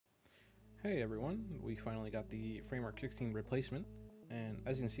Hey everyone, we finally got the Framework 16 replacement, and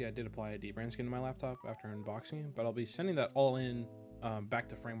as you can see I did apply a dbrand skin to my laptop after unboxing it, but I'll be sending that all in back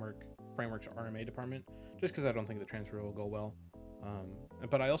to Framework's RMA department, just because I don't think the transfer will go well.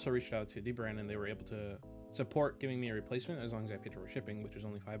 But I also reached out to dbrand and they were able to support giving me a replacement as long as I paid for shipping, which was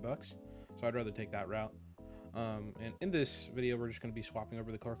only $5, so I'd rather take that route. And in this video we're just going to be swapping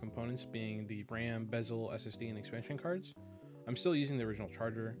over the core components, being the RAM, bezel, SSD, and expansion cards. I'm still using the original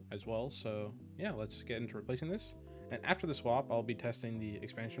charger as well, so yeah, let's get into replacing this. And after the swap, I'll be testing the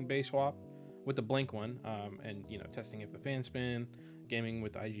expansion bay swap with the blank one, and testing if the fans spin, gaming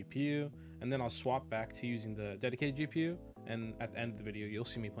with the iGPU, and then I'll swap back to using the dedicated GPU. And at the end of the video, you'll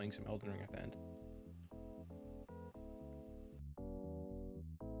see me playing some Elden Ring at the end.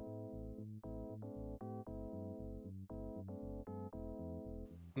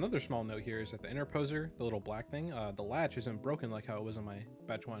 Another small note here is that the interposer, the little black thing, the latch isn't broken like how it was on my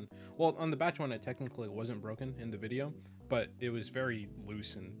batch 1. Well, on the batch 1 it technically wasn't broken in the video, but it was very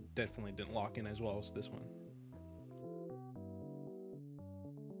loose and definitely didn't lock in as well as this one.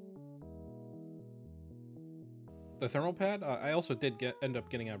 The thermal pad, I also did end up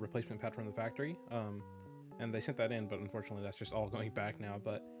getting a replacement pad from the factory, and they sent that in, but unfortunately that's just all going back now.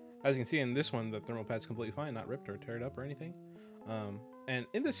 But as you can see in this one, the thermal pad's completely fine, not ripped or teared up or anything. And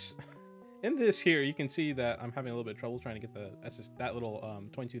in this here, you can see that I'm having a little bit of trouble trying to get that little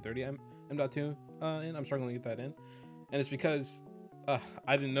 2230 M.2 in. I'm struggling to get that in, and it's because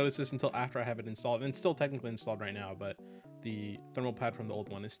I didn't notice this until after I have it installed, and it's still technically installed right now, but the thermal pad from the old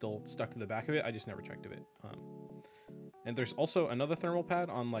one is still stuck to the back of it. I just never checked of it. And there's also another thermal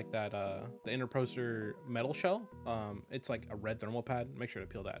pad on like that the interposer metal shell. It's like a red thermal pad. Make sure to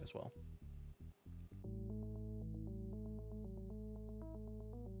peel that as well.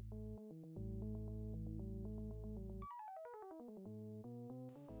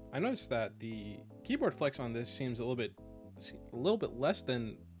 I noticed that the keyboard flex on this seems a little bit less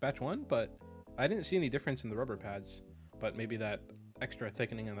than batch 1, but I didn't see any difference in the rubber pads. But maybe that extra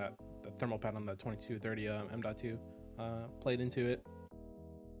thickening of the thermal pad on the 2230 M.2 played into it.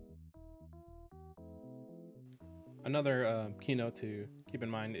 Another keynote to keep in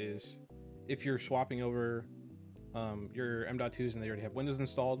mind is if you're swapping over your M.2s and they already have Windows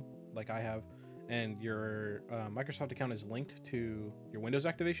installed, like I have, and your Microsoft account is linked to your Windows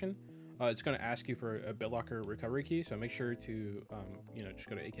activation, it's going to ask you for a BitLocker recovery key. So make sure to just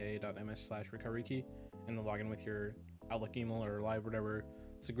go to aka.ms/recovery key and then log in with your Outlook email or Live, whatever,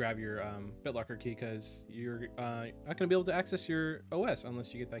 to grab your BitLocker key, because you're not going to be able to access your OS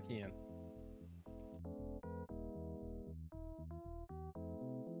unless you get that key in.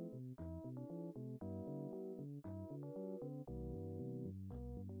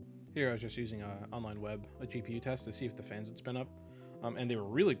 Here I was just using a GPU test to see if the fans would spin up, and they were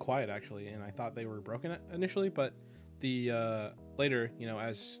really quiet actually, and I thought they were broken initially, but the later,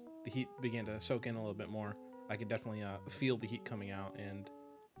 as the heat began to soak in a little bit more, I could definitely feel the heat coming out, and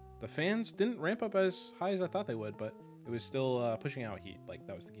the fans didn't ramp up as high as I thought they would, but it was still pushing out heat. Like,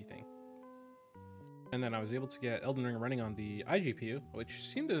 that was the key thing. And then I was able to get Elden Ring running on the iGPU, which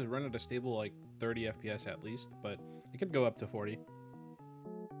seemed to run at a stable like 30 FPS at least, but it could go up to 40.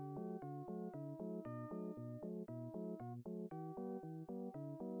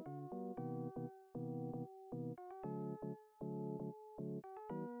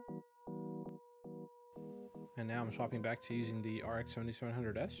 And now I'm swapping back to using the RX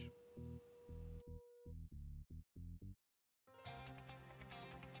 7700S.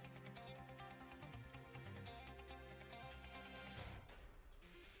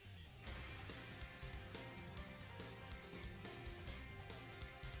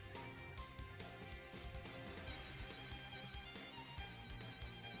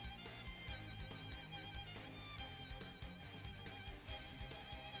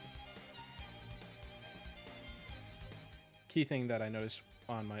 Key thing that I noticed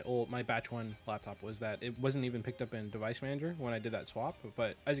on my batch 1 laptop was that it wasn't even picked up in Device Manager when I did that swap,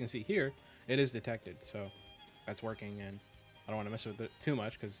 but as you can see here, it is detected, so that's working, and I don't want to mess with it too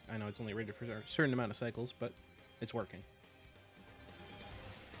much because I know it's only rated for a certain amount of cycles, but it's working.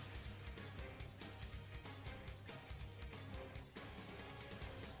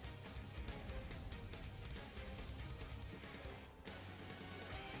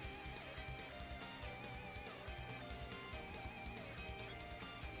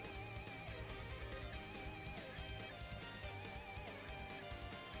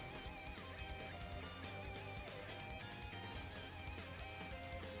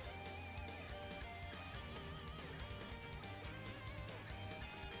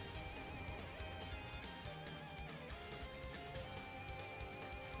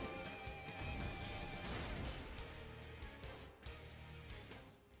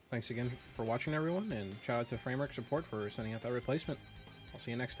 Thanks again for watching, everyone, and shout out to Framework Support for sending out that replacement. I'll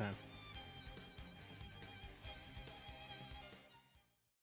see you next time.